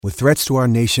With threats to our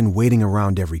nation waiting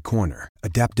around every corner,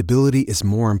 adaptability is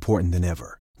more important than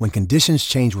ever. When conditions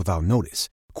change without notice,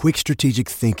 quick strategic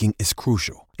thinking is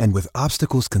crucial. And with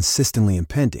obstacles consistently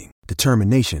impending,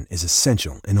 determination is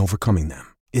essential in overcoming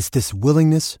them. It's this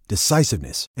willingness,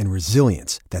 decisiveness, and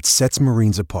resilience that sets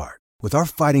Marines apart. With our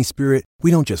fighting spirit, we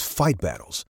don't just fight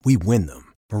battles, we win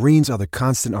them. Marines are the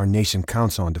constant our nation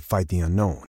counts on to fight the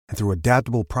unknown. And through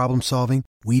adaptable problem solving,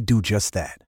 we do just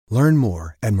that. Learn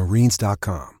more at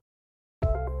marines.com.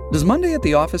 Does Monday at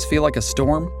the office feel like a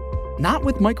storm? Not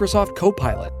with Microsoft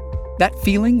Copilot. That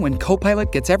feeling when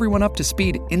Copilot gets everyone up to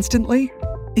speed instantly?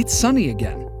 It's sunny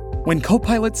again. When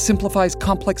Copilot simplifies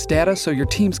complex data so your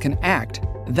teams can act,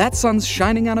 that sun's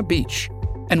shining on a beach.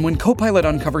 And when Copilot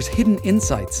uncovers hidden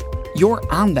insights, you're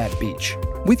on that beach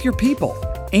with your people,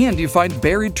 and you find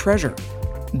buried treasure.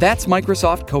 That's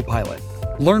Microsoft Copilot.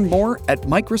 Learn more at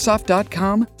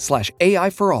Microsoft.com/AI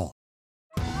for all.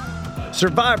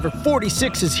 Survivor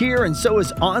 46 is here, and so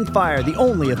is On Fire, the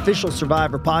only official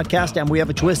Survivor podcast, and we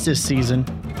have a twist this season.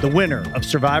 The winner of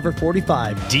Survivor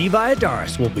 45, Dee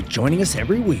Valladares, will be joining us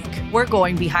every week. We're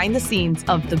going behind the scenes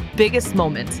of the biggest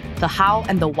moments, the how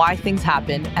and the why things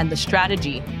happen, and the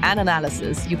strategy and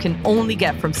analysis you can only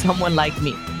get from someone like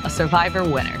me, a Survivor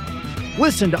winner.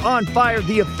 Listen to On Fire,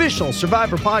 the official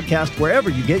Survivor podcast, wherever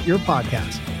you get your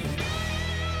podcasts.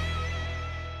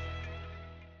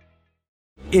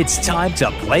 It's time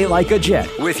to play like a Jet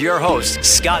with your host,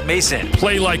 Scott Mason.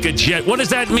 Play like a Jet. What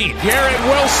does that mean? Garrett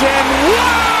Wilson.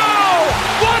 Wow!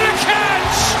 What a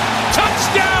catch!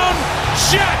 Touchdown,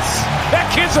 Jets! That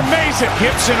kid's amazing.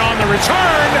 Gibson on the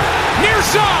return. Near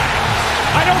side.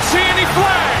 I don't see any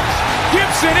flags.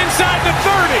 Gibson inside the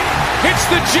 30. Hits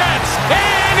the Jets.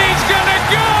 And he's going to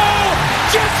go!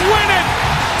 Jets win it!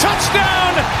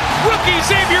 Touchdown! Rookie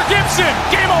Xavier Gibson.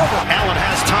 Game over. Allen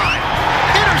has time.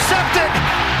 Intercepted.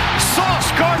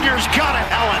 Sauce Gardner's got it.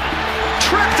 Allen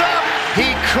tripped up.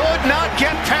 He could not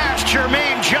get past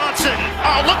Jermaine Johnson.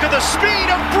 Oh, look at the speed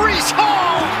of Breece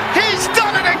Hall. He's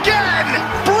done it again.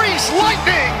 Breece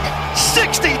Lightning,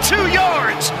 62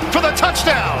 yards for the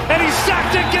touchdown. And he's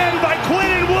sacked again by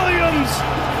Quinnen Williams.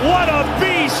 What a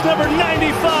beast, number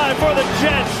 95 for the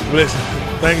Jets. Listen,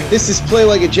 thank you. This is Play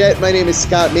Like a Jet. My name is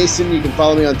Scott Mason. You can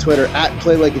follow me on Twitter at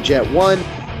PlayLikeAJet1.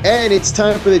 And it's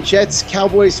time for the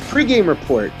Jets-Cowboys pregame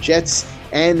report. Jets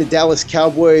and the Dallas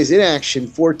Cowboys in action,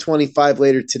 4:25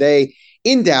 later today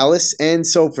in Dallas. And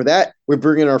so for that, we're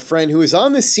bringing our friend who is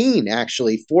on the scene,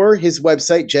 actually, for his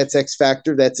website, Jets X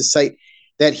Factor. That's a site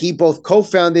that he both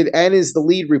co-founded and is the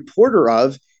lead reporter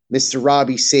of, Mr.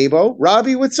 Robby Sabo.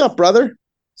 Robby, what's up, brother?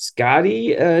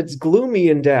 Scotty, it's gloomy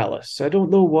in Dallas. I don't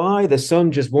know why. The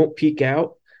sun just won't peek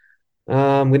out.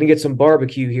 I'm going to get some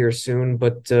barbecue here soon,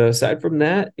 but aside from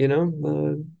that,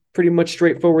 pretty much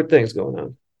straightforward things going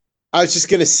on. I was just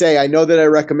going to say, I know that I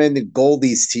recommended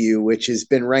Goldie's to you, which has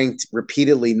been ranked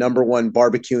repeatedly #1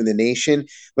 barbecue in the nation,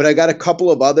 but I got a couple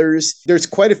of others. There's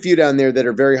quite a few down there that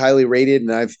are very highly rated,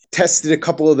 and I've tested a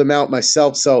couple of them out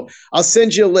myself, so I'll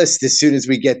send you a list as soon as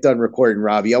we get done recording,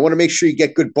 Robby. I want to make sure you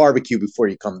get good barbecue before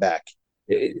you come back.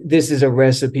 This is a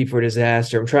recipe for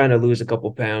disaster. I'm trying to lose a couple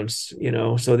pounds,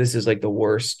 so this is like the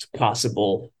worst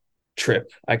possible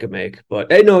trip I could make.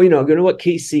 But hey, no, you know what?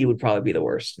 KC would probably be the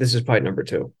worst. This is probably number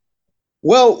 2.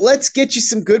 Well, let's get you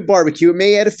some good barbecue. It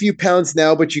may add a few pounds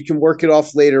now, but you can work it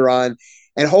off later on.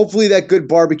 And hopefully that good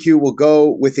barbecue will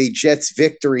go with a Jets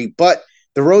victory. But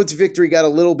the road to victory got a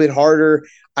little bit harder.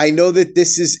 I know that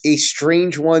this is a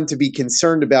strange one to be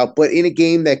concerned about, but in a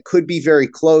game that could be very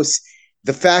close,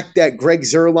 the fact that Greg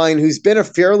Zuerlein, who's been a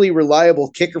fairly reliable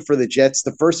kicker for the Jets,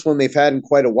 the first one they've had in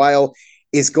quite a while,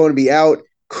 is going to be out,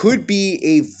 could be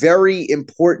a very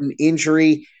important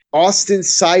injury. Austin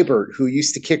Seibert, who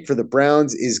used to kick for the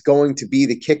Browns, is going to be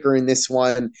the kicker in this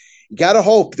one. Got to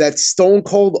hope that stone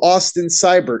cold Austin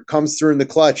Seibert comes through in the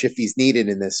clutch if he's needed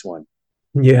in this one.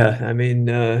 Yeah, I mean,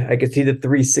 I can see the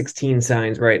 316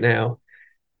 signs right now.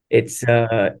 It's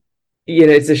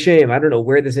it's a shame. I don't know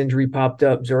where this injury popped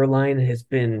up. Zuerlein has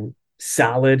been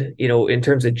solid, in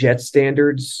terms of Jet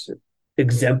standards,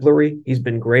 exemplary. He's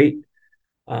been great.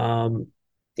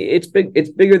 It's big. It's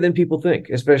bigger than people think,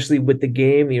 especially with the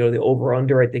game. The over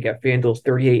under, I think at FanDuel's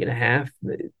 38.5.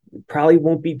 It probably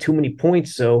won't be too many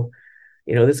points. So,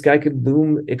 this guy could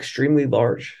loom extremely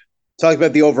large. Talk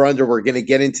about the over under. We're going to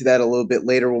get into that a little bit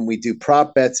later when we do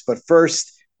prop bets. But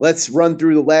first, let's run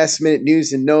through the last minute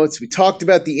news and notes. We talked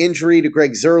about the injury to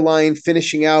Greg Zuerlein,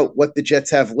 finishing out what the Jets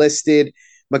have listed.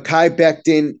 Mekhi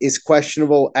Becton is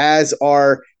questionable, as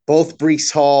are both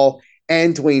Breece Hall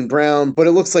and Dwayne Brown, but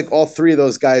it looks like all three of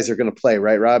those guys are going to play,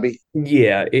 right, Robby?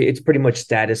 Yeah, it's pretty much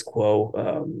status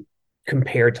quo.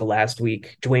 compared to last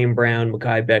week. Dwayne Brown,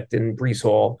 Mekhi Becton, Breece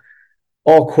Hall,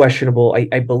 all questionable.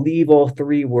 I believe all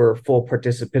three were full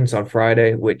participants on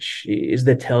Friday, which is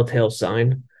the telltale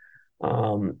sign.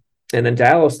 And then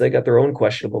Dallas, they got their own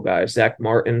questionable guys. Zach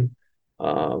Martin,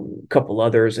 a couple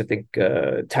others. I think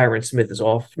Tyron Smith is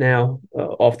off now,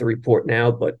 off the report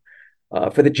now. But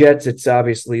for the Jets, it's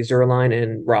obviously Zerline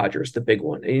and Rodgers, the big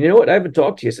one. And you know what? I haven't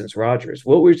talked to you since Rodgers.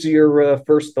 What was your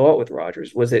first thought with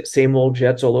Rodgers? Was it same old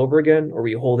Jets all over again, or were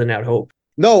you holding out hope?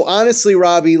 No, honestly,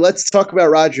 Robbie, let's talk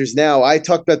about Rodgers now. I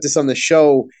talked about this on the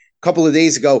show a couple of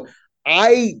days ago.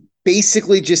 I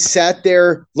basically just sat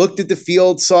there, looked at the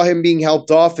field, saw him being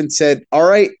helped off, and said, all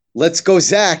right, let's go,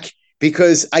 Zach.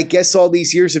 Because I guess all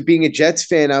these years of being a Jets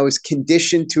fan, I was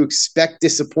conditioned to expect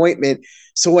disappointment.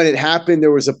 So when it happened,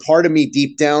 there was a part of me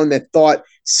deep down that thought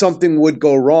something would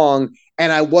go wrong.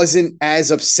 And I wasn't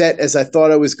as upset as I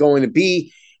thought I was going to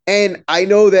be. And I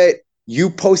know that you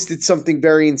posted something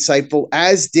very insightful,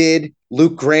 as did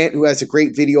Luke Grant, who has a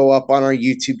great video up on our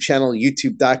YouTube channel,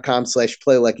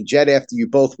 youtube.com/playlikeajet. After you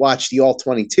both watched the All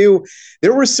 22,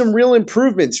 there were some real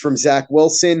improvements from Zach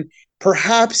Wilson.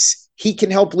 Perhaps he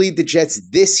can help lead the Jets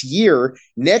this year.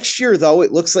 Next year, though,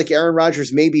 it looks like Aaron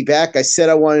Rodgers may be back. I said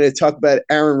I wanted to talk about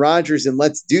Aaron Rodgers, and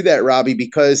let's do that, Robbie,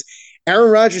 because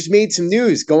Aaron Rodgers made some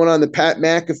news going on the Pat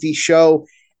McAfee show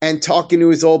and talking to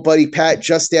his old buddy Pat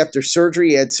just after surgery.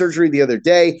 He had surgery the other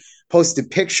day, posted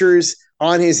pictures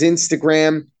on his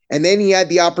Instagram, and then he had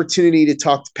the opportunity to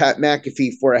talk to Pat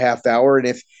McAfee for a half hour. And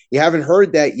if you haven't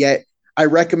heard that yet, I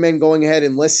recommend going ahead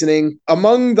and listening.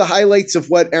 Among the highlights of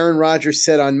what Aaron Rodgers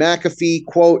said on McAfee,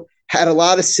 quote, had a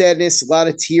lot of sadness, a lot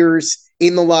of tears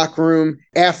in the locker room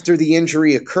after the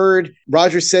injury occurred.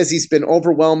 Rodgers says he's been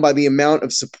overwhelmed by the amount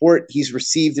of support he's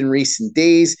received in recent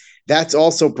days. That's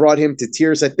also brought him to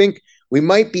tears. I think we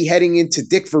might be heading into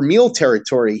Dick Vermeil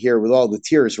territory here with all the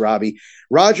tears, Robbie.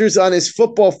 Rodgers on his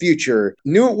football future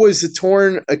knew it was a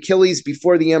torn Achilles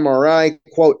before the MRI.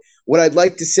 Quote, what I'd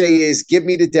like to say is give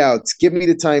me the doubts, give me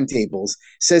the timetables.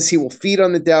 Says he will feed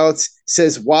on the doubts,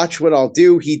 says watch what I'll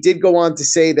do. He did go on to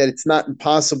say that it's not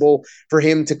impossible for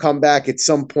him to come back at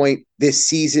some point this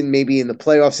season, maybe in the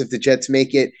playoffs if the Jets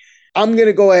make it. I'm going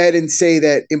to go ahead and say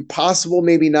that impossible,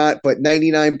 maybe not, but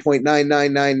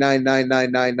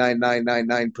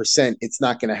 99.99999999999% it's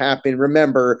not going to happen.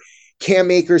 Remember, Cam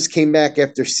Akers came back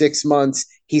after 6 months.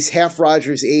 He's half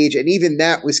Rodgers' age, and even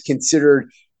that was considered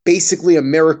basically a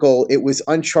miracle. It was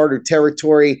uncharted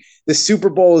territory. The Super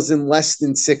Bowl is in less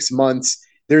than 6 months.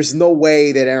 There's no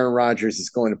way that Aaron Rodgers is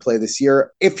going to play this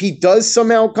year. If he does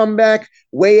somehow come back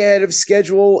way ahead of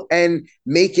schedule and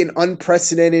make an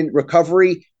unprecedented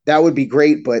recovery, that would be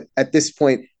great. But at this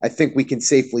point, I think we can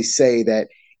safely say that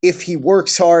if he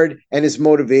works hard and is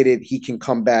motivated, he can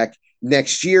come back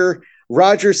next year.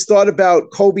 Rodgers thought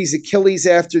about Kobe's Achilles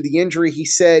after the injury. He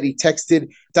said he texted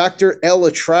Dr. El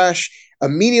Atrash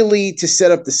immediately to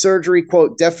set up the surgery.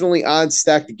 Quote, definitely odds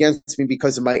stacked against me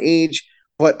because of my age,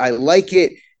 but I like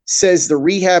it. Says the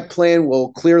rehab plan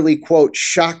will clearly, quote,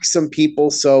 shock some people.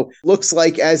 So looks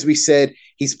like, as we said,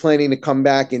 he's planning to come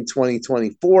back in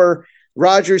 2024.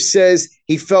 Rodgers says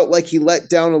he felt like he let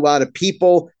down a lot of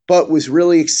people, but was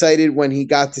really excited when he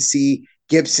got to see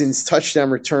Gibson's touchdown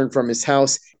return from his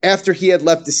house after he had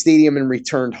left the stadium and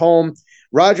returned home.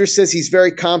 Rodgers says he's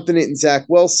very confident in Zach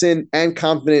Wilson and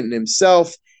confident in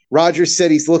himself. Rodgers said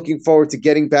he's looking forward to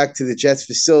getting back to the Jets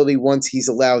facility once he's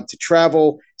allowed to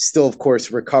travel, still, of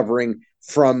course, recovering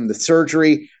from the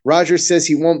surgery. Rodgers says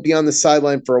he won't be on the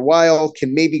sideline for a while,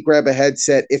 can maybe grab a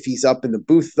headset if he's up in the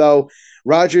booth, though.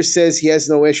 Rodgers says he has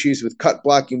no issues with cut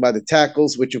blocking by the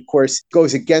tackles, which, of course,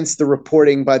 goes against the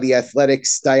reporting by the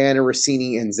Athletics' Diana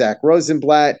Rossini and Zach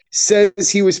Rosenblatt.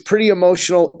 Says he was pretty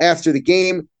emotional after the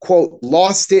game. Quote,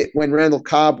 lost it when Randall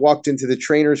Cobb walked into the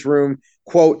trainer's room.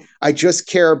 Quote, I just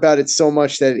care about it so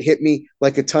much that it hit me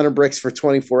like a ton of bricks for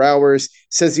 24 hours.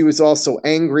 Says he was also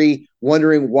angry,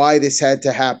 wondering why this had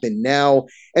to happen now.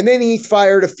 And then he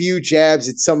fired a few jabs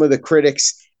at some of the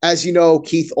critics. As you know,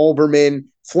 Keith Olbermann,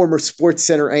 former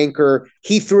SportsCenter anchor,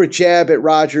 he threw a jab at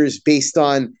Rodgers based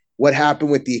on what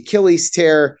happened with the Achilles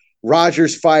tear.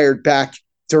 Rodgers fired back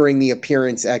during the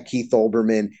appearance at Keith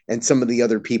Olbermann and some of the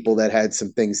other people that had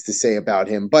some things to say about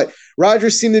him. But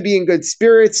Rodgers seemed to be in good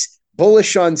spirits,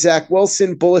 bullish on Zach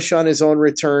Wilson, bullish on his own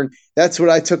return. That's what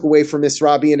I took away from this,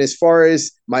 Robbie. And as far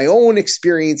as my own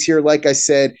experience here, like I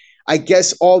said, I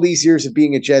guess all these years of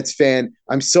being a Jets fan,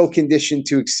 I'm so conditioned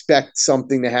to expect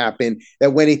something to happen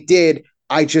that when it did,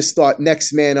 I just thought,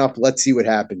 next man up, let's see what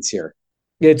happens here.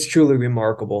 It's truly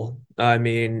remarkable. I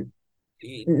mean,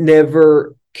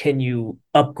 never can you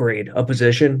upgrade a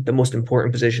position, the most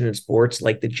important position in sports,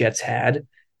 like the Jets had,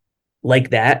 like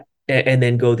that and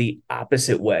then go the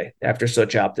opposite way after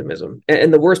such optimism.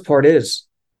 And the worst part is,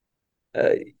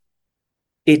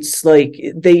 it's like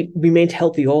they remained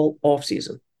healthy all off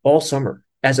season, all summer,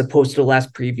 as opposed to the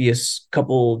last previous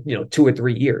couple, 2 or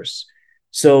 3 years.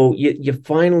 So you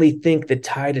finally think the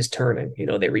tide is turning.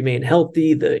 They remain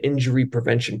healthy. The injury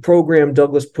prevention program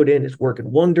Douglas put in is working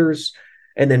wonders.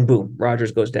 And then boom,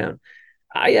 Rodgers goes down.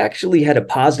 I actually had a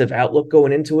positive outlook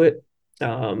going into it.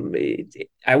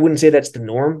 I wouldn't say that's the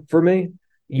norm for me.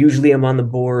 Usually I'm on the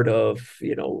board of,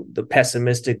 the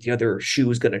pessimistic, the other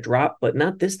shoe is going to drop, but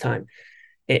not this time.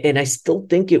 And I still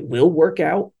think it will work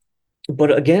out.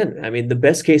 But again, I mean, the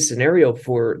best case scenario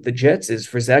for the Jets is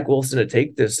for Zach Wilson to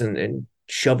take this and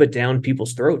shove it down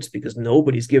people's throats because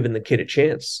nobody's given the kid a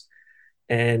chance.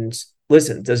 And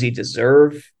listen, does he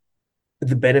deserve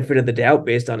the benefit of the doubt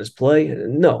based on his play?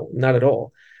 No, not at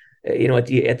all. At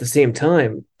the same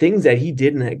time, things that he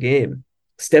did in that game,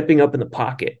 stepping up in the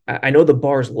pocket. I know the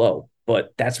bar's low,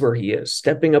 but that's where he is.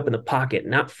 Stepping up in the pocket,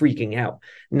 not freaking out,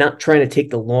 not trying to take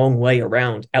the long way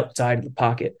around outside of the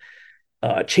pocket.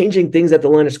 Changing things at the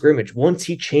line of scrimmage. Once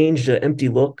he changed an empty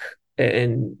look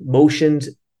and motioned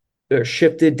or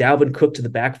shifted Dalvin Cook to the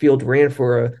backfield, ran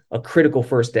for a critical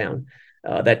first down.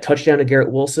 That touchdown to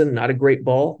Garrett Wilson, not a great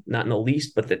ball, not in the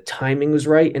least, but the timing was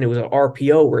right. And it was an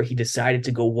RPO where he decided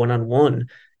to go one-on-one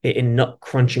in nut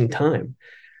crunching time.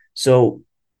 So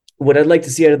what I'd like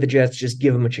to see out of the Jets, just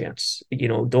give him a chance.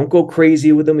 Don't go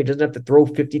crazy with him. He doesn't have to throw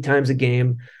 50 times a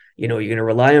game. You're going to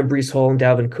rely on Breece Hall and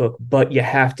Dalvin Cook, but you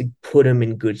have to put him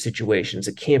in good situations.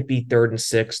 It can't be 3rd and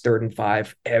 6, 3rd and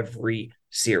 5 every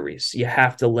series. You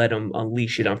have to let him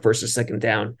unleash it on 1st or 2nd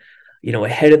down,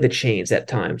 ahead of the chains at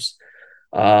times.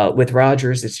 With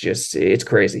Rodgers, it's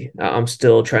crazy. I'm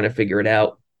still trying to figure it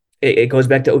out. It goes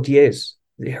back to OTAs.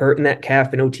 Hurting that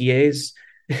calf in OTAs.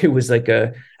 It was like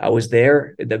I was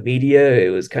there, the media, it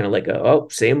was kind of like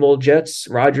same old Jets.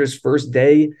 Rodgers' first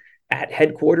day at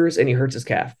headquarters, and he hurts his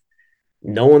calf.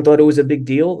 No one thought it was a big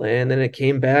deal, and then it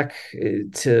came back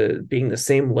to being the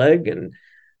same leg. And,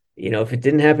 if it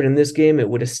didn't happen in this game, it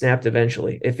would have snapped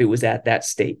eventually if it was at that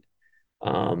state.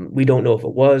 We don't know if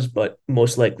it was, but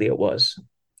most likely it was.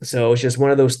 So it's just one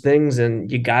of those things,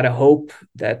 and you got to hope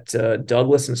that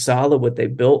Douglas and Saleh, what they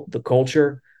built, the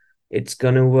culture, it's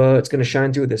gonna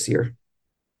shine through this year.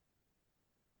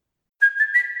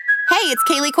 Hey, it's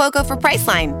Kaylee Cuoco for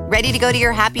Priceline. Ready to go to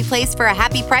your happy place for a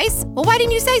happy price? Well, why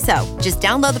didn't you say so? Just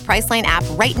download the Priceline app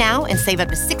right now and save up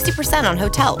to 60% on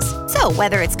hotels. So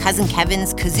whether it's Cousin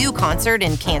Kevin's Kazoo Concert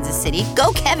in Kansas City,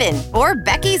 go Kevin, or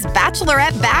Becky's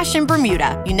Bachelorette Bash in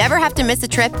Bermuda, you never have to miss a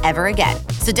trip ever again.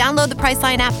 So download the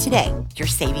Priceline app today. Your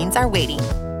savings are waiting.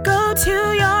 Go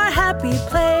to your happy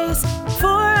place for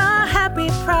a happy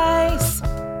price.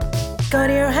 Go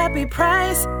to your happy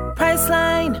price,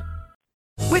 Priceline.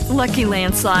 With Lucky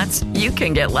Land Slots, you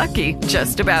can get lucky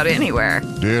just about anywhere.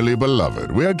 Dearly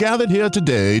beloved, we are gathered here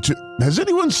today to... Has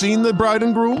anyone seen the bride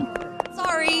and groom?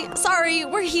 Sorry,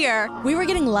 we're here. We were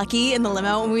getting lucky in the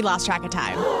limo and we lost track of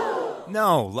time.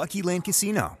 No, Lucky Land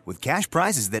Casino, with cash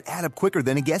prizes that add up quicker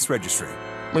than a guest registry.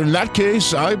 In that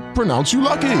case, I pronounce you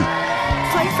lucky.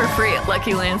 Play for free at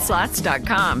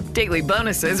LuckyLandSlots.com. Daily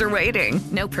bonuses are waiting.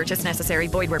 No purchase necessary.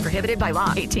 Void where prohibited by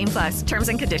law. 18+. Terms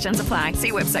and conditions apply.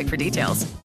 See website for details.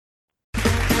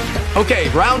 Okay,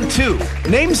 round 2.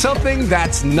 Name something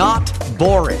that's not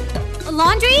boring. A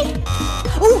laundry?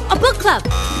 Ooh, a book club.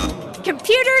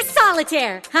 Computer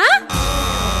solitaire, huh?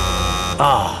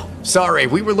 Ah, sorry.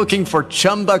 We were looking for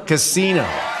Chumba Casino.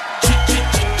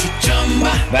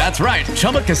 That's right.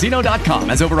 ChumbaCasino.com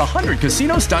has over 100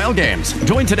 casino-style games.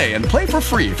 Join today and play for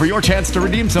free for your chance to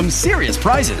redeem some serious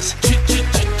prizes.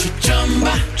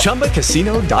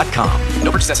 ChumbaCasino.com.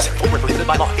 No purchase necessary. Void where prohibited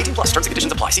by law. 18+. Terms and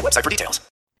conditions apply. See website for details.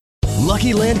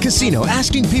 Lucky Land Casino,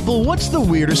 asking people, what's the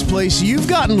weirdest place you've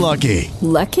gotten lucky?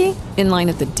 Lucky? In line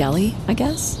at the deli, I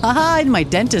guess? Aha, in my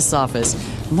dentist's office.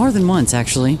 More than once,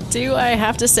 actually. Do I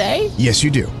have to say? Yes,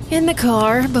 you do. In the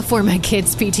car before my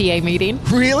kids' PTA meeting.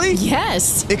 Really?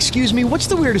 Yes. Excuse me, what's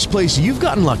the weirdest place you've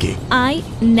gotten lucky? I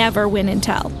never win and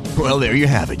tell. Well, there you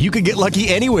have it. You can get lucky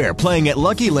anywhere, playing at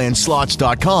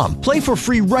LuckyLandSlots.com. Play for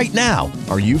free right now.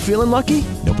 Are you feeling lucky?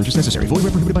 No purchase necessary. Void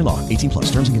where prohibited by law. 18+.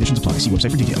 Terms and conditions apply. See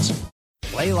website for details.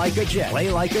 Play like a Jet. Play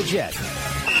like a Jet.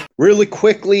 Really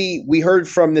quickly, we heard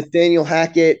from Nathaniel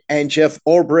Hackett and Jeff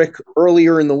Ulbrich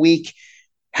earlier in the week.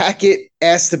 Hackett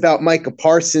asked about Micah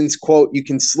Parsons, quote, you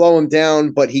can slow him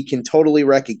down, but he can totally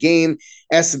wreck a game.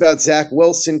 Asked about Zach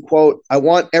Wilson, quote, I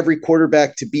want every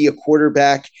quarterback to be a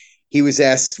quarterback. He was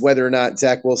asked whether or not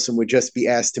Zach Wilson would just be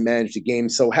asked to manage the game.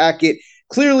 So Hackett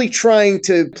clearly trying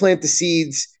to plant the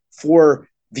seeds for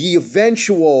the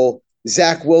eventual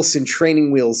Zach Wilson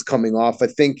training wheels coming off. I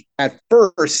think at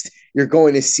first you're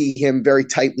going to see him very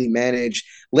tightly managed.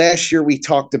 Last year we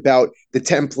talked about the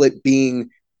template being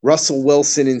Russell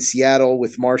Wilson in Seattle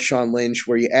with Marshawn Lynch,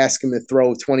 where you ask him to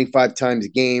throw 25 times a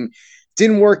game.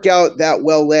 Didn't work out that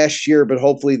well last year, but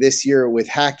hopefully this year with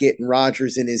Hackett and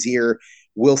Rodgers in his ear,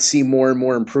 we'll see more and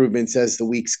more improvements as the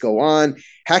weeks go on.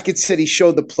 Hackett said he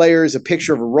showed the players a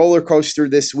picture of a roller coaster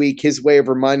this week, his way of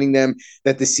reminding them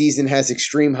that the season has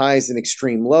extreme highs and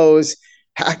extreme lows.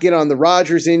 Hackett on the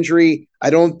Rodgers injury, I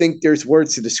don't think there's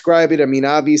words to describe it. I mean,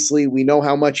 obviously, we know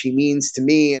how much he means to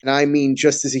me, and I mean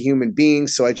just as a human being,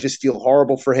 so I just feel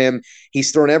horrible for him.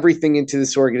 He's thrown everything into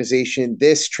this organization,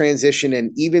 this transition,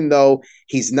 and even though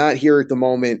he's not here at the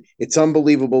moment, it's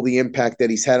unbelievable the impact that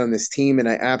he's had on this team, and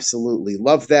I absolutely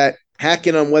love that.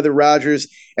 Hackett on whether Rodgers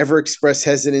ever expressed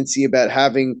hesitancy about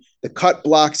having the cut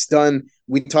blocks done.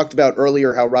 We talked about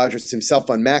earlier how Rodgers himself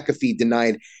on McAfee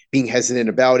denied being hesitant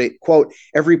about it. Quote,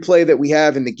 every play that we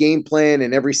have in the game plan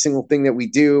and every single thing that we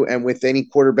do, and with any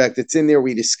quarterback that's in there,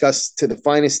 we discuss to the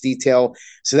finest detail.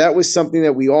 So that was something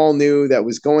that we all knew that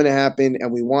was going to happen,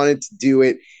 and we wanted to do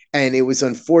it. And it was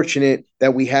unfortunate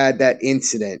that we had that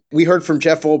incident. We heard from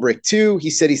Jeff Ulbrich, too. He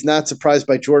said he's not surprised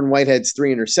by Jordan Whitehead's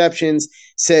 3 interceptions,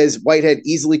 says Whitehead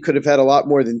easily could have had a lot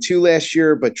more than 2 last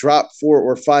year, but dropped 4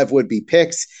 or 5 would-be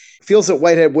picks. Feels that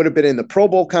Whitehead would have been in the Pro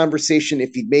Bowl conversation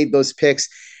if he'd made those picks.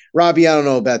 Robbie, I don't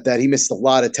know about that. He missed a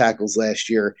lot of tackles last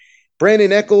year.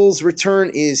 Brandon Echols' return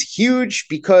is huge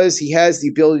because he has the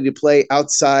ability to play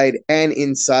outside and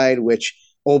inside, which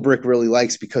Ulbrich really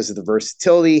likes because of the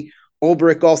versatility.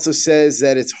 Ulbrich also says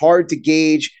that it's hard to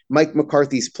gauge Mike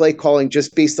McCarthy's play calling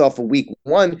just based off of week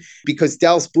 1 because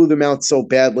Dallas blew them out so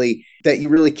badly that you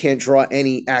really can't draw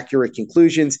any accurate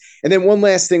conclusions. And then one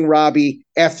last thing, Robbie,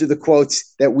 after the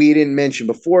quotes that we didn't mention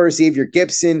before, Xavier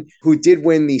Gipson, who did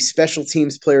win the Special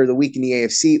Teams Player of the Week in the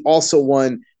AFC, also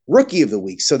won Rookie of the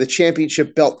Week. So the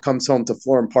championship belt comes home to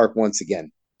Florham Park once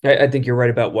again. I think you're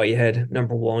right about Whitehead,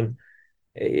 number one.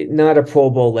 Not a Pro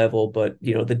Bowl level, but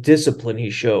the discipline he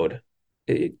showed.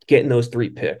 Getting those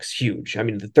 3 picks, huge. I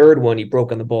mean, the third one, he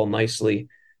broke on the ball nicely.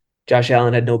 Josh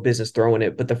Allen had no business throwing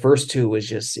it, but the first 2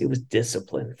 was it was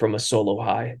discipline from a solo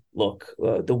high look.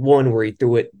 The one where he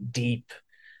threw it deep,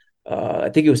 I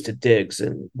think it was to Diggs,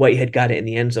 and Whitehead got it in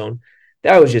the end zone.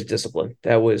 That was just discipline.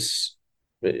 That was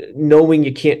knowing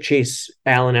you can't chase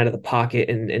Allen out of the pocket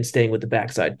and staying with the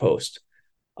backside post.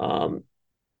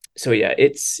 So yeah,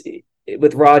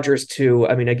 with Rodgers too,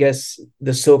 I mean, I guess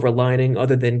the silver lining,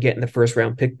 other than getting the first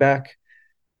round pick back,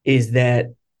 is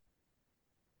that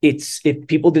if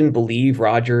people didn't believe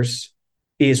Rodgers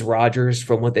is Rodgers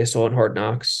from what they saw in Hard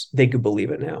Knocks, they could believe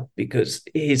it now because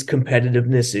his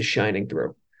competitiveness is shining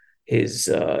through. His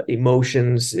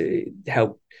emotions,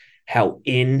 how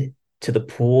into the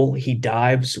pool he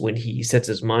dives when he sets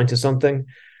his mind to something.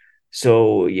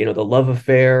 So, the love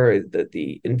affair,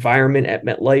 the environment at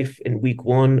MetLife in week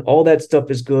 1, all that stuff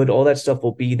is good. All that stuff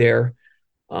will be there.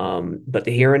 But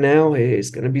the here and now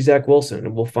is going to be Zach Wilson,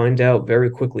 and we'll find out very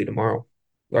quickly tomorrow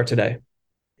or today.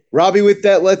 Robbie, with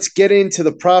that, let's get into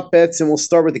the prop bets, and we'll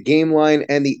start with the game line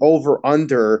and the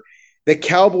over-under. The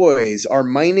Cowboys are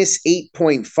minus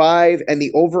 8.5, and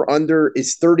the over-under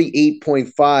is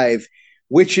 38.5,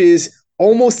 which is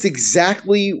almost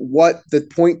exactly what the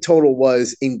point total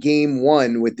was in game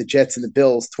 1 with the Jets and the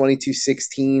Bills,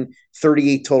 22-16,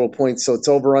 38 total points. So it's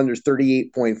over under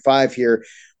 38.5 here.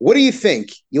 What do you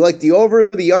think? You like the over,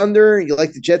 the under? You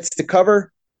like the Jets to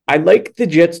cover? I like the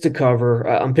Jets to cover.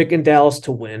 I'm picking Dallas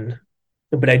to win,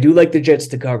 but I do like the Jets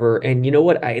to cover. And you know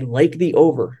what? I like the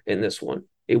over in this one,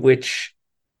 which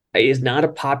is not a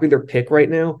popular pick right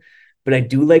now, but I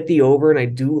do like the over, and I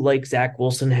do like Zach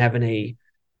Wilson having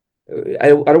I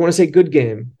don't want to say good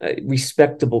game, a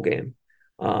respectable game.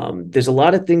 There's a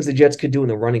lot of things the Jets could do in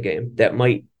the running game that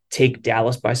might take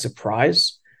Dallas by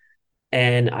surprise.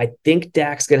 And I think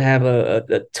Dak's going to have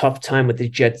a tough time with the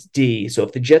Jets D. So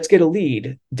if the Jets get a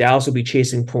lead, Dallas will be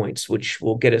chasing points, which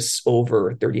will get us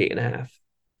over 38.5.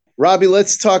 Robbie,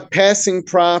 let's talk passing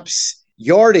props.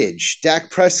 Yardage,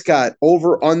 Dak Prescott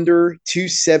over under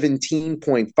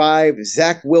 217.5.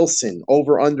 Zach Wilson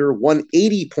over under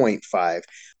 180.5.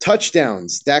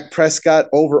 Touchdowns, Dak Prescott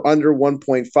over under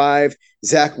 1.5.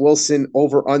 Zach Wilson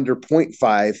over under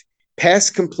 0.5.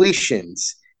 Pass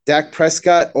completions, Dak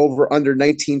Prescott over under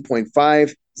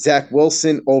 19.5. Zach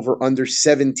Wilson over under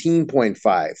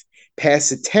 17.5.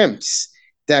 Pass attempts,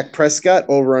 Dak Prescott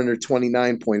over under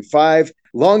 29.5.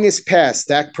 Longest pass,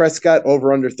 Dak Prescott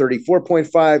over under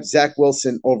 34.5. Zach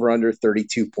Wilson over under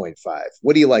 32.5.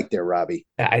 What do you like there, Robbie?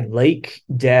 I like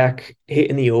Dak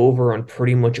hitting the over on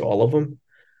pretty much all of them.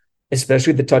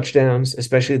 especially the touchdowns,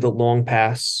 especially the long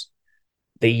pass.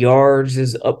 The yards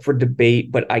is up for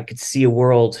debate, but I could see a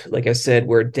world, like I said,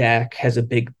 where Dak has a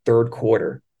big third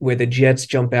quarter, where the Jets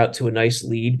jump out to a nice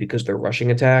lead because they're rushing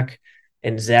attack,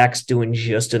 and Zach's doing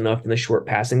just enough in the short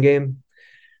passing game.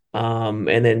 And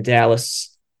then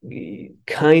Dallas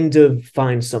kind of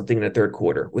finds something in the third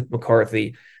quarter with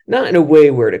McCarthy, not in a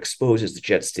way where it exposes the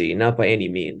Jets D, not by any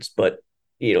means, but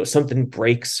something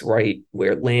breaks right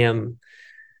where Lamb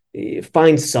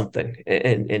finds something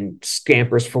and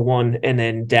scampers for one, and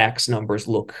then Dak's numbers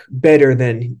look better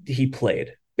than he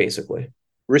played, basically.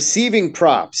 Receiving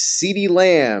props, CeeDee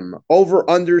Lamb, over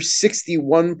under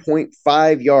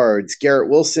 61.5 yards. Garrett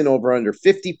Wilson, over under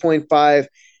 50.5.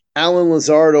 Allen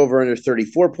Lazard, over under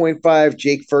 34.5.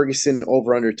 Jake Ferguson,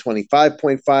 over under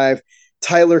 25.5.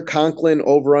 Tyler Conklin,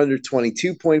 over under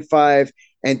 22.5.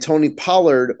 And Tony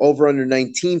Pollard, over under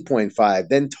 19.5.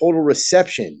 Then total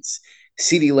receptions.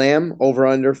 CeeDee Lamb, over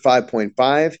under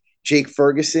 5.5. Jake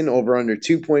Ferguson, over under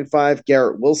 2.5.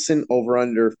 Garrett Wilson, over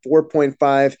under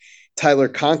 4.5. Tyler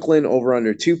Conklin, over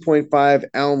under 2.5.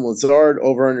 Allen Lazard,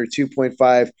 over under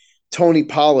 2.5. Tony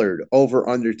Pollard, over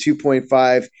under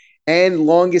 2.5. And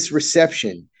longest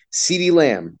reception, CeeDee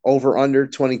Lamb, over under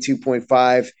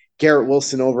 22.5. Garrett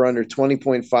Wilson, over under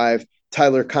 20.5.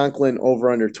 Tyler Conklin, over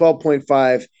under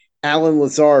 12.5. Allen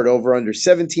Lazard, over under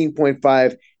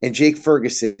 17.5. And Jake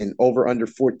Ferguson, over under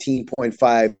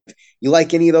 14.5. You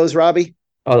like any of those, Robby?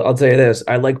 I'll tell you this.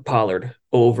 I like Pollard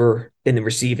over in the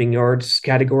receiving yards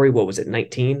category. What was it,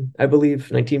 19, I believe?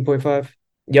 19.5?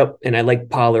 Yep. And I like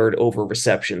Pollard over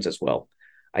receptions as well.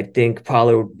 I think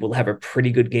Pollard will have a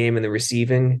pretty good game on the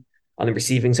receiving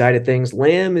side of things.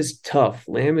 Lamb is tough.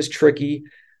 Lamb is tricky.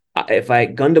 If I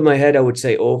gun to my head, I would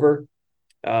say over.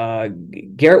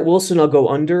 Garrett Wilson, I'll go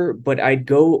under, but I'd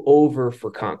go over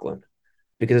for Conklin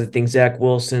because I think Zach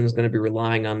Wilson is going to be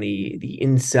relying on the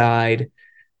inside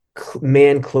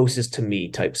man closest to me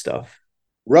type stuff.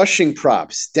 Rushing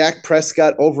props, Dak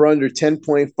Prescott, over under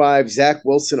 10.5. Zach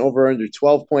Wilson, over under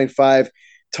 12.5.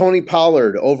 Tony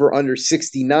Pollard, over under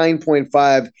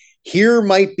 69.5. Here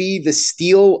might be the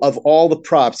steal of all the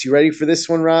props. You ready for this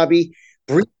one, Robby?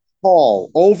 Breece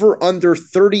Hall, over under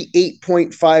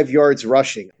 38.5 yards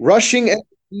rushing. Rushing and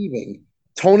receiving.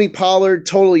 Tony Pollard,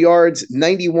 total yards,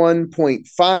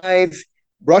 91.5.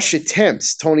 Rush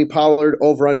attempts, Tony Pollard,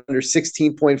 over under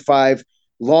 16.5.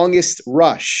 Longest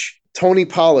rush, Tony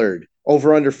Pollard,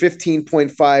 over under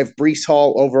 15.5. Breece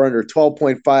Hall, over under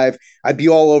 12.5. I'd be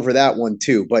all over that one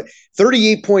too. But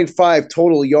 38.5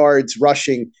 total yards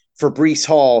rushing for Breece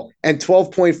Hall, and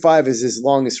 12.5 is his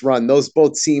longest run. Those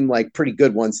both seem like pretty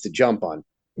good ones to jump on.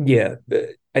 Yeah,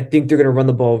 I think they're going to run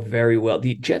the ball very well.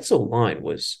 The Jets O-line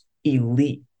was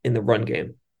elite in the run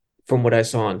game from what I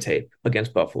saw on tape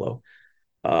against Buffalo.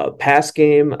 Pass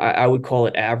game, I would call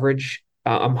it average.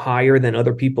 I'm higher than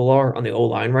other people are on the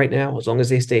O-line right now, as long as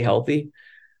they stay healthy.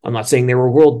 I'm not saying they were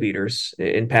world beaters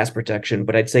in pass protection,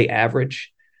 but I'd say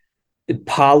average.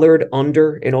 Pollard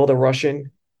under in all the rushing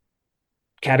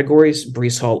categories,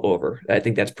 Breece Hall over. I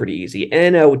think that's pretty easy.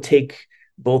 And I would take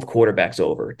both quarterbacks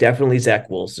over. Definitely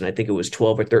Zach Wilson. I think it was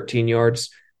 12 or 13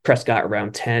 yards. Prescott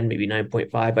around 10, maybe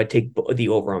 9.5. I'd take the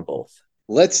over on both.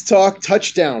 Let's talk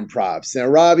touchdown props. Now,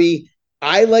 Robby,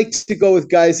 I like to go with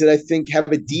guys that I think have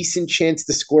a decent chance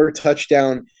to score a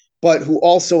touchdown, but who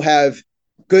also have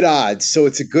good odds. So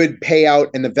it's a good payout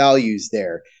and the value's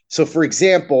there. So, for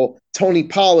example, Tony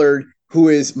Pollard, who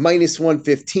is minus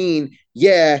 115,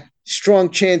 strong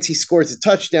chance he scores a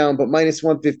touchdown, but minus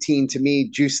 115 to me,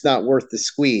 juice not worth the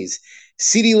squeeze.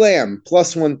 CeeDee Lamb,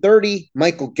 plus 130.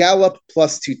 Michael Gallup,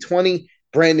 plus 220.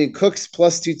 Brandon Cooks,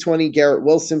 plus 220. Garrett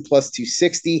Wilson, plus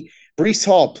 260. Breece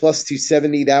Hall, plus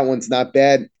 270. That one's not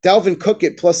bad. Dalvin Cook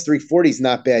at plus 340 is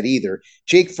not bad either.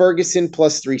 Jake Ferguson,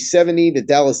 plus 370. The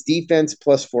Dallas defense,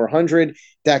 plus 400.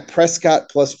 Dak Prescott,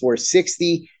 plus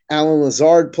 460. Allen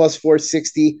Lazard, plus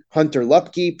 460. Hunter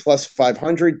Lupke, plus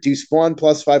 500. Deuce Vaughn,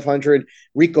 plus 500.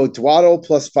 Rico Dwaddle,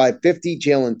 plus 550.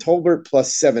 Jalen Tolbert,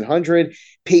 plus 700.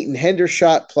 Peyton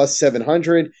Hendershot, plus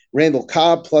 700. Randall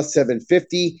Cobb, plus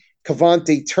 750.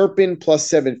 Kavonte Turpin, plus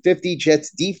 750. Jets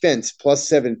defense, plus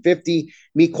 750.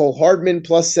 Mecole Hardman,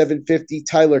 plus 750.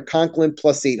 Tyler Conklin,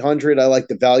 plus 800. I like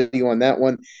the value on that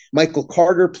one. Michael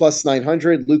Carter, plus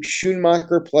 900. Luke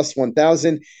Schoonmaker, plus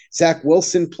 1,000. Zach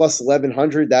Wilson, plus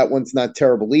 1,100. That one's not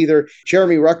terrible either.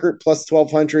 Jeremy Ruckert, plus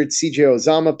 1,200. CJ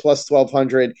Uzomah, plus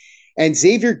 1,200. And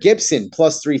Xavier Gibson,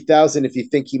 plus 3,000 if you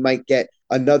think he might get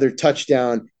another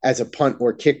touchdown as a punt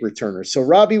or kick returner. So,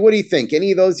 Robby, what do you think?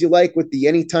 Any of those you like with the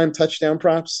anytime touchdown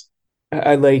props?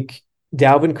 I like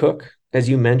Dalvin Cook, as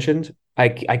you mentioned. I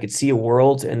could see a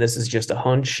world, and this is just a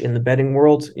hunch in the betting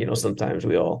world. Sometimes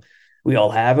we all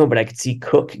have them, but I could see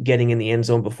Cook getting in the end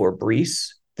zone before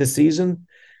Brees this season.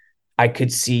 I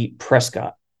could see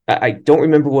Prescott. I don't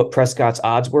remember what Prescott's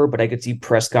odds were, but I could see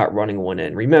Prescott running one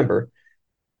in. Remember,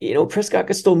 Prescott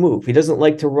can still move. He doesn't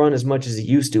like to run as much as he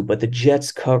used to, but the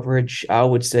Jets coverage, I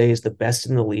would say, is the best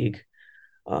in the league.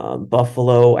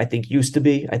 Buffalo, I think, used to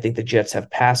be. I think the Jets have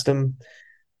passed them.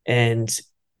 And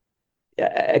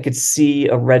I could see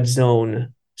a red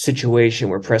zone situation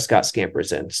where Prescott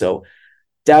scampers in. So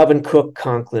Dalvin, Cook,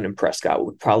 Conklin, and Prescott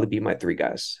would probably be my three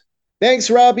guys.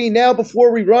 Thanks, Robby. Now,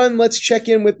 before we run, let's check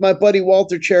in with my buddy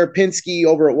Walter Cherepinsky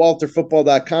over at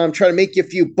walterfootball.com. Try to make you a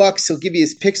few bucks. He'll give you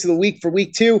his picks of the week for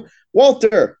week 2.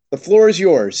 Walter, the floor is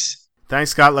yours. Thanks,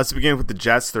 Scott. Let's begin with the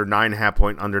Jets. They're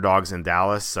 9.5-point underdogs in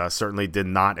Dallas. Certainly did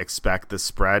not expect the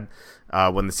spread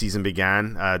when the season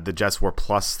began. The Jets were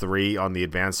 +3 on the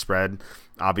advanced spread.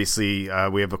 Obviously,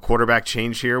 we have a quarterback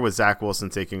change here with Zach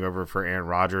Wilson taking over for Aaron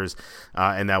Rodgers,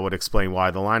 and that would explain why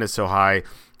the line is so high.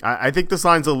 I think this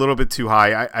line's a little bit too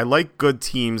high. I like good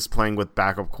teams playing with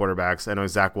backup quarterbacks. I know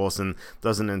Zach Wilson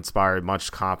doesn't inspire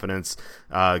much confidence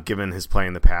given his play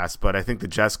in the past, but I think the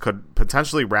Jets could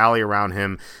potentially rally around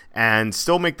him and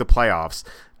still make the playoffs.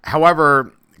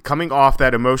 However, coming off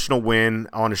that emotional win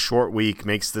on a short week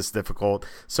makes this difficult,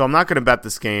 so I'm not going to bet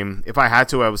this game. If I had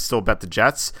to, I would still bet the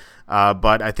Jets,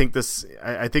 but I think this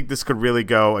could really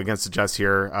go against the Jets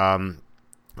here.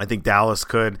 I think Dallas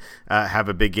could have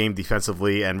a big game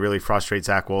defensively and really frustrate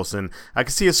Zach Wilson. I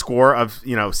could see a score of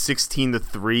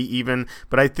 16-3 even,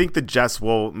 but I think the Jets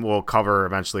will cover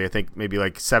eventually. I think maybe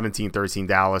like 17-13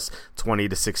 Dallas,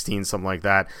 20-16, something like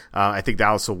that. I think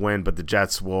Dallas will win, but the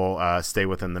Jets will stay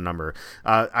within the number.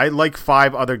 I like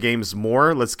 5 other games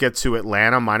more. Let's get to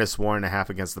Atlanta -1.5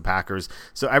 against the Packers.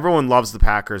 So everyone loves the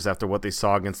Packers after what they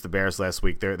saw against the Bears last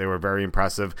week. They were very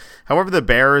impressive. However, the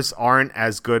Bears aren't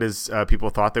as good as people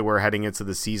thought they were heading into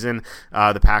the season.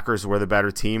 The Packers were the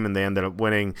better team, and they ended up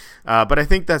winning. But I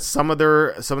think that some of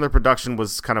their production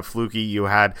was kind of fluky. You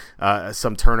had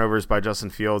some turnovers by Justin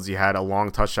Fields. You had a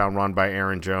long touchdown run by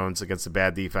Aaron Jones against a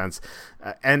bad defense.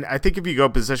 And I think if you go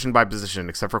position by position,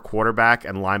 except for quarterback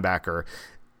and linebacker,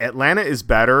 Atlanta is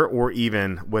better or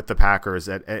even with the Packers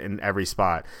in every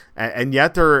spot, and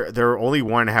yet they're only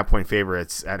 1.5-point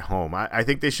favorites at home. I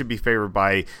think they should be favored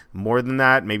by more than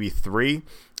that, maybe 3.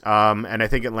 And I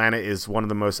think Atlanta is one of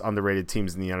the most underrated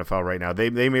teams in the NFL right now. They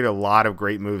made a lot of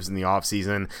great moves in the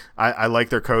offseason. I like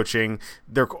their coaching.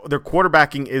 Their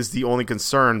quarterbacking is the only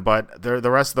concern, but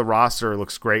the rest of the roster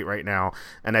looks great right now,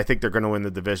 and I think they're going to win the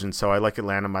division. So I like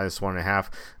Atlanta -1.5.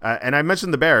 And I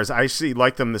mentioned the Bears. I actually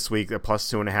like them this week at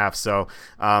 +2.5. So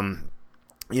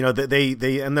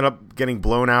they ended up getting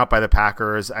blown out by the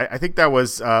Packers. I think that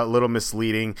was a little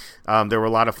misleading. There were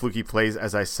a lot of fluky plays,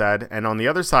 as I said. And on the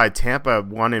other side, Tampa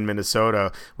won in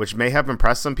Minnesota, which may have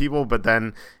impressed some people, but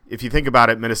then if you think about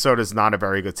it, Minnesota is not a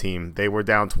very good team. They were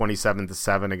down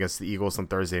 27-7 against the Eagles on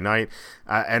Thursday night,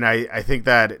 and I think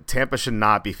that Tampa should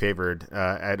not be favored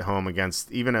at home against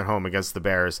the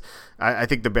Bears. I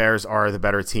think the Bears are the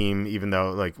better team, even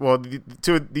though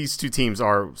these two teams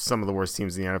are some of the worst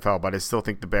teams in the NFL, but I still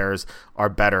think the Bears are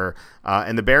better,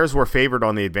 and the Bears were favored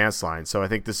on the advanced line, so I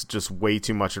think this is just way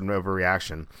too much of an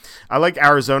overreaction. I like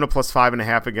Arizona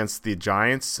 +5.5 against the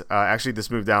Giants. Actually,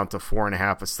 this moved down to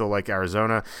 4.5. I still like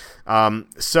Arizona.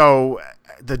 So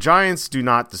the Giants do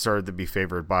not deserve to be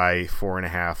favored by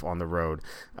 4.5 on the road.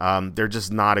 They're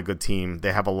just not a good team.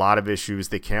 They have a lot of issues.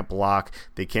 They can't block.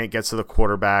 They can't get to the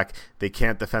quarterback. They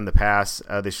can't defend the pass.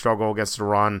 They struggle against the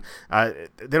run.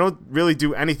 They don't really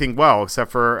do anything well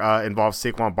except for involve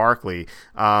Saquon Barkley.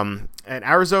 And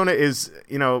Arizona is,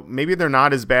 maybe they're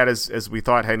not as bad as we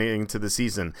thought heading into the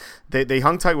season. They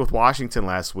hung tight with Washington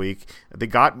last week. They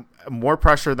got more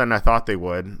pressure than I thought they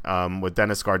would with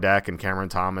Dennis Gardeck and Cameron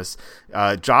Thomas.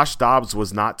 Josh Dobbs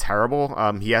was not terrible.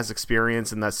 He has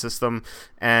experience in that system,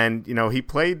 and he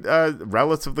played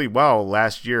relatively well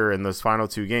last year in those final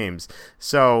 2 games.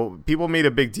 So people made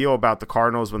a big deal about the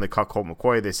Cardinals when they cut Colt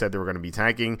McCoy. They said they were going to be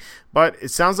tanking, but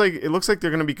it looks like they're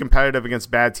going to be competitive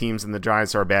against bad teams, and the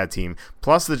Giants are a bad team.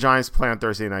 Plus, the Giants play on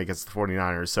Thursday night against the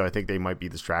 49ers, so I think they might be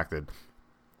distracted.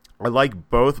 I like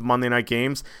both Monday night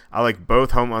games. I like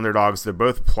both home underdogs. They're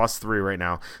both +3 right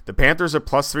now. The Panthers are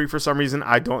 +3 for some reason.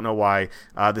 I don't know why.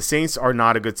 The Saints are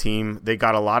not a good team. They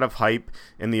got a lot of hype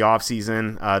in the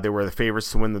offseason. They were the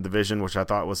favorites to win the division, which I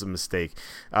thought was a mistake.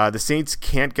 The Saints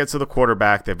can't get to the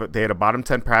quarterback. They had a bottom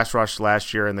 10 pass rush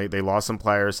last year, and they lost some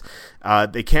players.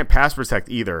 They can't pass protect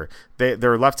either.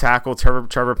 Their left tackle,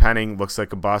 Trevor Penning, looks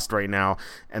like a bust right now.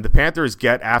 And the Panthers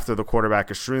get after the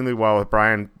quarterback extremely well with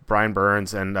Brian Brian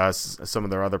Burns and some of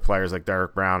their other players like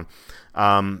Derek Brown.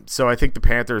 So I think the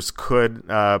Panthers could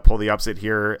pull the upset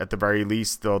here at the very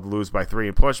least. They'll lose by 3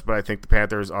 and push, but I think the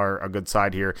Panthers are a good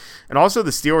side here. And also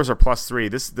the Steelers are +3.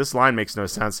 This line makes no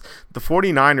sense. The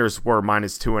 49ers were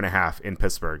 -2.5 in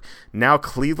Pittsburgh. Now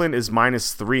Cleveland is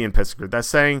 -3 in Pittsburgh. That's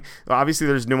saying, obviously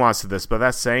there's nuance to this, but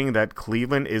that's saying that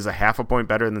Cleveland is a half a point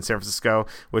better than San Francisco,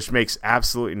 which makes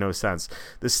absolutely no sense.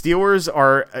 The Steelers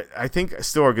are, I think,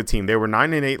 still a good team. They were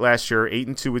 9-8 last year,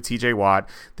 8-2 with TJ Watt.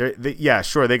 Yeah,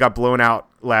 sure, they got blown out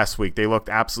last week. They looked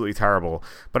absolutely terrible,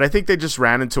 but I think they just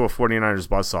ran into a 49ers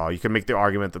buzzsaw. You can make the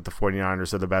argument that the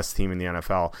 49ers are the best team in the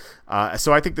NFL.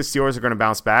 So I think the Steelers are going to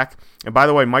bounce back. And by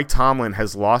the way, Mike Tomlin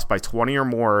has lost by 20 or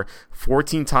more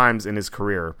 14 times in his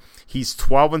career. He's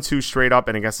 12-2 straight up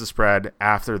and against the spread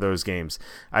after those games.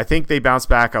 I think they bounce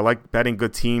back. I like betting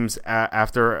good teams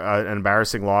after an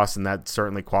embarrassing loss, and that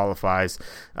certainly qualifies.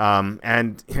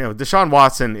 And Deshaun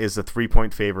Watson is a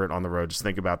 3-point favorite on the road. Just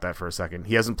think about that for a second.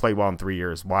 He hasn't played well in 3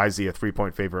 years. Why is he a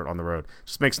 3-point favorite on the road?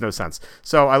 Just makes no sense.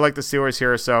 So I like the Steelers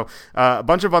here. So a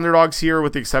bunch of underdogs here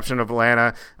with the exception of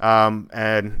Atlanta.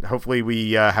 And hopefully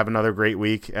we have another great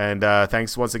week. And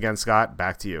thanks once again, Scott.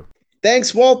 Back to you.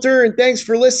 Thanks, Walter, and thanks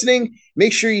for listening.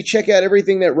 Make sure you check out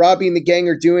everything that Robby and the gang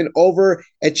are doing over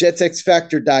at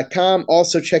jetsxfactor.com.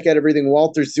 Also, check out everything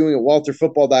Walter's doing at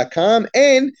walterfootball.com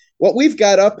and what we've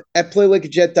got up at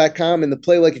playlikeajet.com and the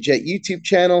Play Like a Jet YouTube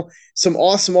channel. Some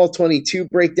awesome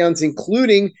All-22 breakdowns,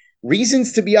 including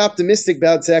reasons to be optimistic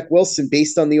about Zach Wilson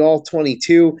based on the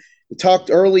All-22. We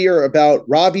talked earlier about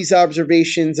Robby's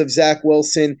observations of Zach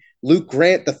Wilson. Luke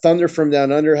Grant, the Thunder from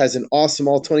Down Under, has an awesome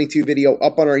All-22 video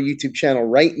up on our YouTube channel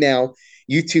right now,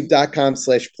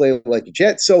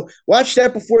 youtube.com/playlikeajet. So watch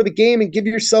that before the game and give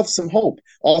yourself some hope.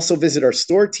 Also visit our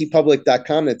store,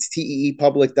 teepublic.com. That's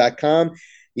teepublic.com.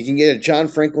 You can get a John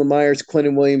Franklin Myers,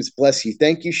 Quentin Williams, Bless You,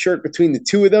 Thank You shirt between the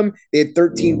two of them. They had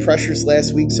 13 pressures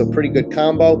last week, so pretty good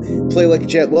combo. Play Like a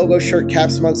Jet logo shirt,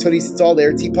 caps, mugs, hoodies, it's all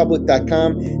there.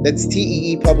 teepublic.com. That's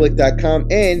teepublic.com.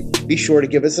 And be sure to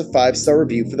give us a 5-star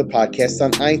review for the podcast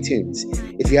on iTunes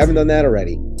if you haven't done that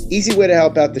already. Easy way to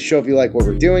help out the show if you like what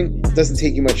we're doing. It doesn't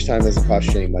take you much time, doesn't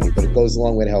cost you any money, but it goes a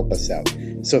long way to help us out.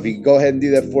 So if you could go ahead and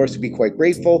do that for us, we'd be quite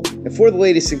grateful. And for the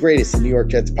latest and greatest in New York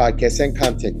Jets podcasts and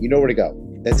content, you know where to go.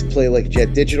 That's Play Like a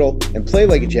Jet Digital and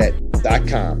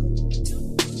playlikeajet.com.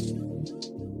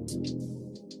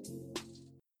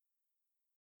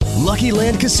 Lucky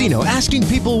Land Casino, asking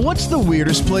people, what's the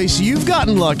weirdest place you've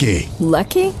gotten lucky?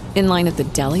 Lucky? In line at the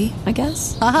deli, I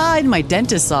guess? Aha, in my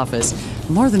dentist's office.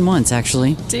 More than once,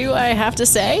 actually. Do I have to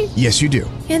say? Yes, you do.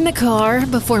 In the car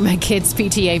before my kids'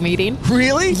 PTA meeting.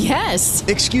 Really? Yes.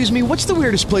 Excuse me, what's the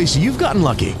weirdest place you've gotten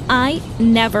lucky? I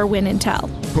never win and tell.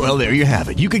 Well, there you have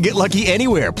it. You can get lucky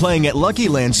anywhere, playing at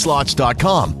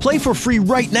LuckyLandSlots.com. Play for free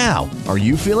right now. Are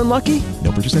you feeling lucky?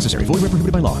 No purchase necessary. Void where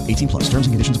prohibited by law. 18+. Terms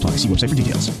and conditions apply. See website for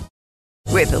details.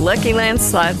 With the Lucky Land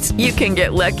Slots, you can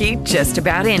get lucky just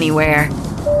about anywhere.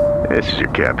 This is your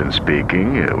captain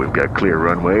speaking. We've got clear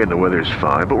runway and the weather's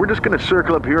fine, but we're just going to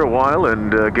circle up here a while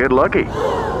and get lucky.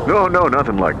 No,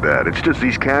 nothing like that. It's just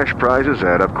these cash prizes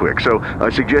add up quick. So I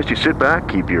suggest you sit back,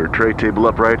 keep your tray table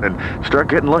upright, and start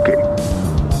getting lucky.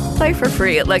 Play for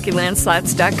free at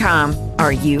LuckyLandSlots.com.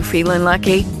 Are you feeling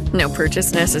lucky? No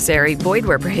purchase necessary. Void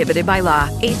where prohibited by law.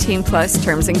 18+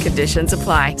 terms and conditions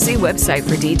apply. See website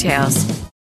for details.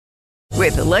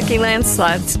 With the Lucky Land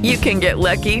Slots, you can get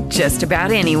lucky just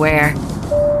about anywhere.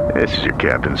 This is your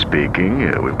captain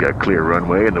speaking. We've got clear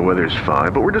runway and the weather's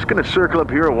fine, but we're just going to circle up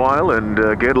here a while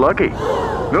and get lucky.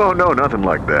 No, nothing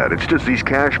like that. It's just these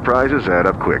cash prizes add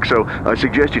up quick. So I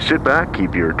suggest you sit back,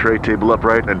 keep your tray table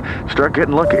upright, and start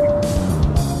getting lucky.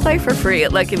 Play for free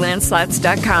at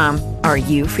LuckyLandSlots.com. Are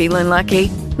you feeling lucky?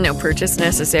 No purchase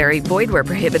necessary. Void where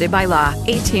prohibited by law.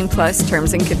 18+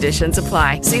 terms and conditions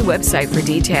apply. See website for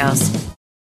details.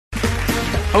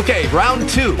 Okay, round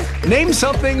 2. Name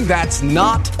something that's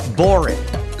not boring.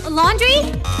 A laundry?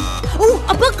 Ooh,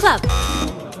 a book club.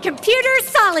 Computer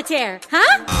solitaire,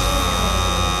 huh?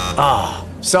 Ah,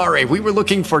 sorry, we were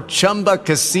looking for Chumba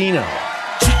Casino.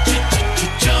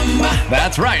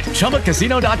 That's right.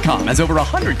 ChumbaCasino.com has over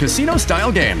 100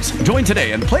 casino-style games. Join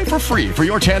today and play for free for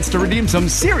your chance to redeem some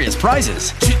serious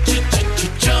prizes.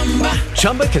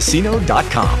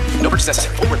 ChumbaCasino.com. No purchase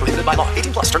necessary. Void where prohibited by law.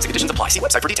 18+ terms and conditions apply. See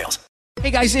website for details. Hey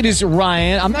guys, it is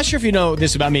Ryan. I'm not sure if you know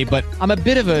this about me, but I'm a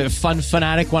bit of a fun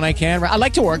fanatic when I can. I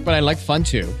like to work, but I like fun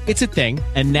too. It's a thing.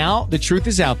 And now the truth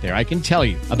is out there. I can tell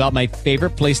you about my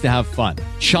favorite place to have fun.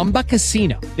 Chumba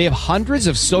Casino. They have hundreds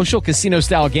of social casino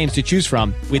style games to choose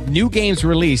from with new games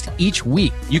released each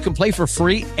week. You can play for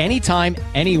free anytime,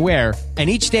 anywhere, And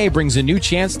each day brings a new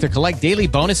chance to collect daily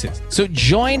bonuses. So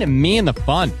join me in the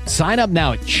fun. Sign up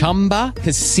now at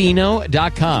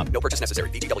ChumbaCasino.com. No purchase necessary.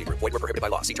 VGW Group. Void where prohibited by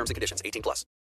law. See terms and conditions. 18+.